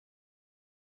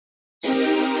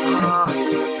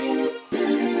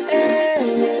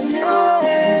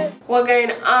What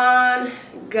going on,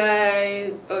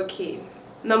 guys? Okay,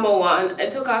 number one, I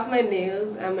took off my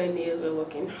nails and my nails are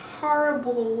looking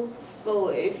horrible. So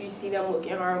if you see them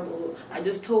looking horrible, I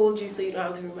just told you so you don't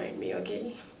have to remind me,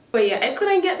 okay? But yeah, I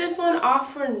couldn't get this one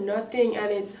off for nothing and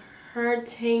it's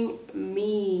hurting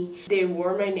me. They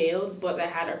were my nails, but I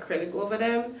had acrylic over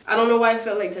them. I don't know why I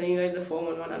felt like telling you guys the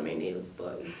 411 on my nails,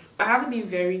 but I have to be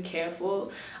very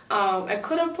careful. I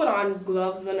couldn't put on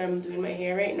gloves when I'm doing my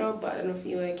hair right now, but I don't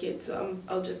feel like it, so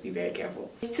I'll just be very careful.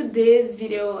 Today's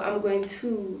video, I'm going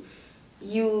to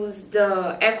use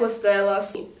the Eco Styler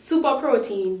Super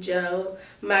Protein Gel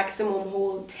Maximum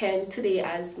Hold 10 today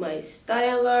as my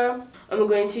styler. I'm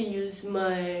going to use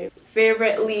my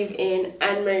favorite leave-in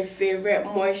and my favorite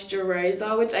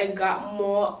moisturizer, which I got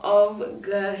more of,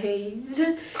 guys.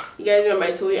 You guys remember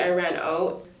I told you I ran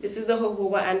out. This is the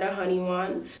jojoba and the honey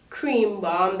one. Creme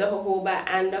Balm, the jojoba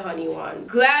and the honey one.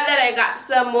 Glad that I got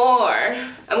some more.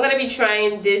 I'm gonna be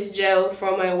trying this gel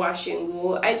from my wash and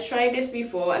go. I tried this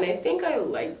before and I think I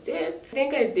liked it. I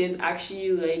think I did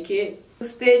actually like it.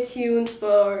 Stay tuned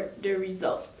for the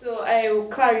results. So I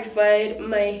clarified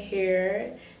my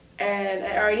hair and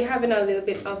I already have in a little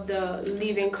bit of the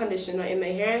leave-in conditioner in my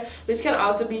hair, which can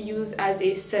also be used as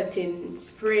a setting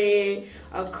spray,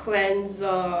 a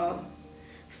cleanser,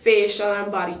 facial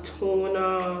and body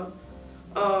toner,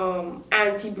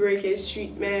 anti-breakage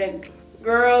treatment.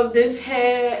 Girl, this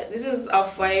is a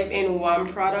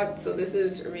 5-in-1 product, so this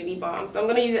is really bomb. So I'm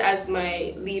gonna use it as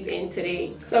my leave-in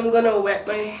today. So I'm gonna wet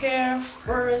my hair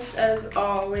first, as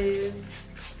always,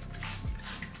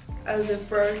 as the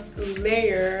first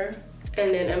layer,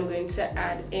 and then I'm going to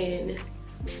add in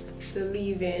the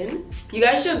leave-in. You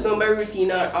guys should know my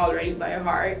routine already by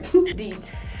heart.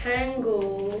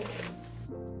 Detangle.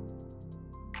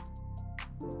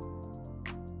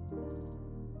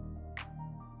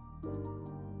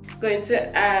 Going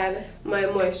to add my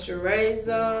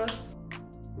moisturizer.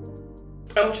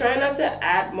 I'm trying not to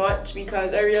add much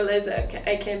because I realize that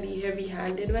I can be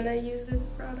heavy-handed when I use this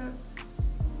product.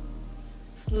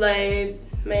 Slide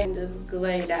and just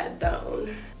glide that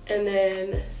down and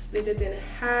then split it in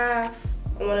half.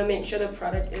 I want to make sure the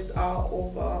product is all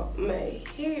over my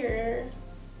hair.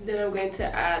 Then I'm going to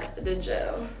add the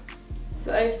gel.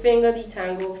 So I finger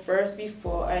detangle first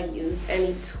before I use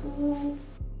any tools.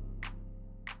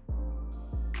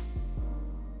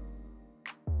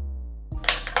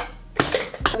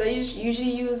 I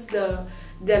usually use the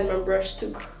Denman brush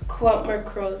to clump my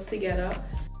curls together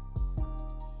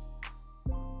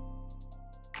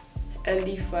and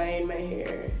define my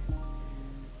hair.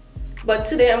 But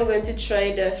today I'm going to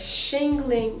try the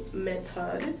Shingling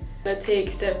method. I'm going to take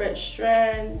separate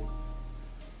strands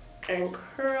and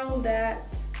curl that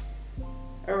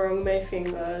around my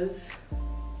fingers.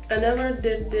 I never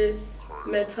did this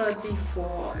method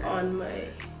before on my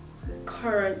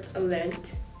current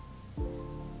length,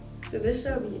 so this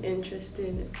shall be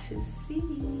interesting to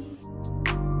see.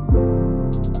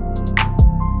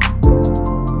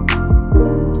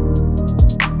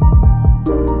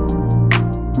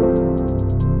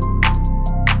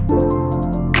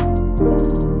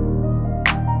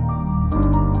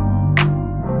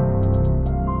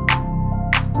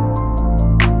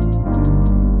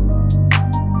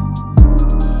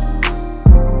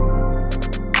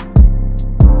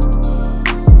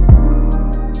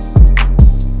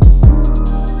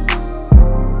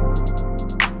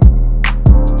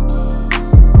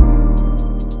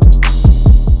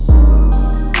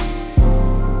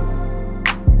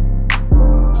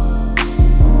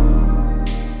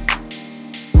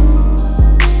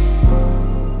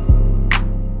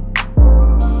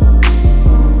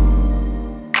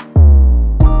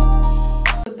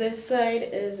 This side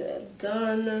is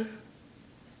done.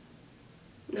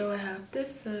 Now I have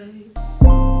this side.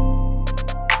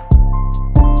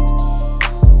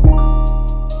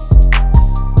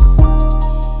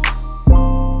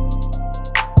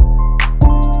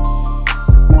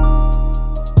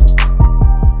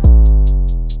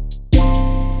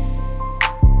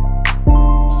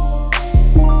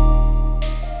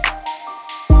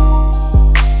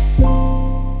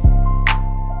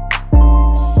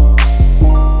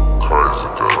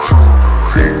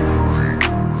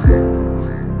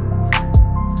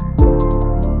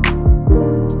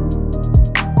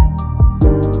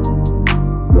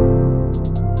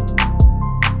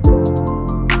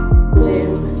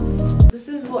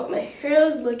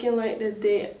 Looking like the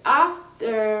day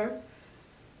after.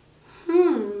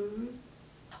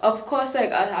 Of course,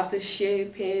 like I have to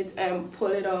shape it and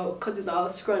pull it out because it's all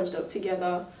scrunched up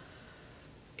together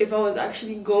if I was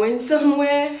actually going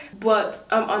somewhere, but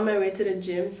I'm on my way to the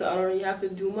gym, so I don't really have to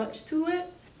do much to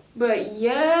it. But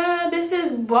yeah, this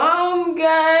is Balm,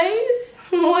 guys.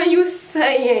 What you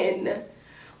saying?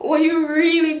 What you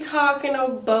really talking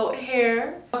about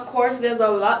here? Of course, there's a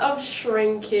lot of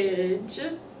shrinkage,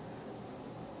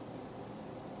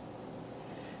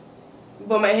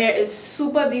 but my hair is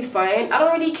super defined. I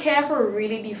don't really care for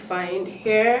really defined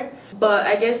hair, but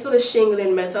I guess for the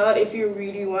shingling method, if you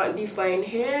really want defined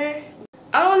hair,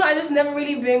 I don't know, I just never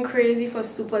really been crazy for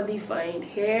super defined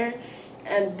hair.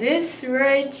 And this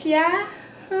right here,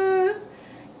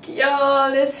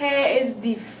 y'all, this hair is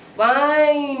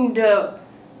defined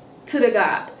to the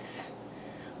gods.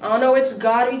 I don't know which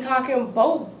god we talking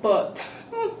about, but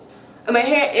my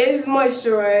hair is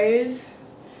moisturized.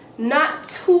 Not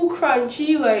too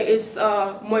crunchy, like it's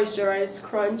moisturized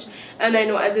crunch. And I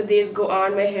know as the days go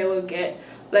on, my hair will get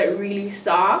like really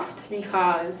soft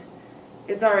because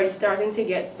it's already starting to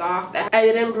get soft. I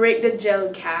didn't break the gel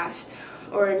cast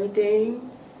or anything,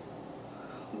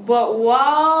 but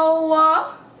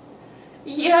wow,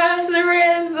 yes,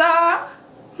 Reza,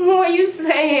 what you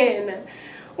saying?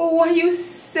 What you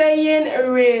saying,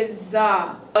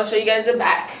 Reza? I'll show you guys the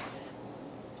back.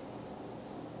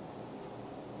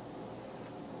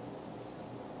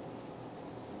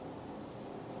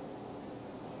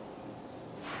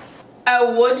 I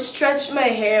would stretch my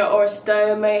hair or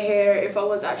style my hair if I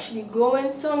was actually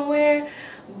going somewhere,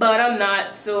 but I'm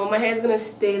not, so my hair is gonna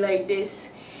stay like this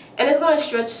and it's gonna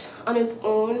stretch on its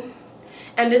own,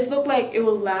 and this look like it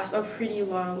will last a pretty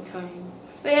long time.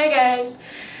 So yeah, guys,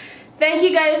 thank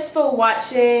you guys for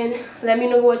watching. Let me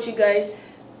know what you guys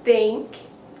think,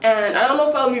 and I don't know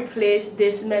if I'll replace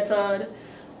this method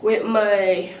with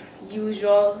my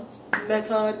usual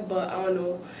method, but I don't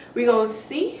know, we're gonna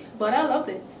see. But I love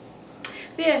this.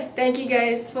 So yeah, thank you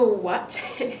guys for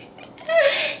watching.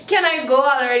 Can I go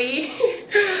already?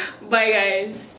 Bye, guys.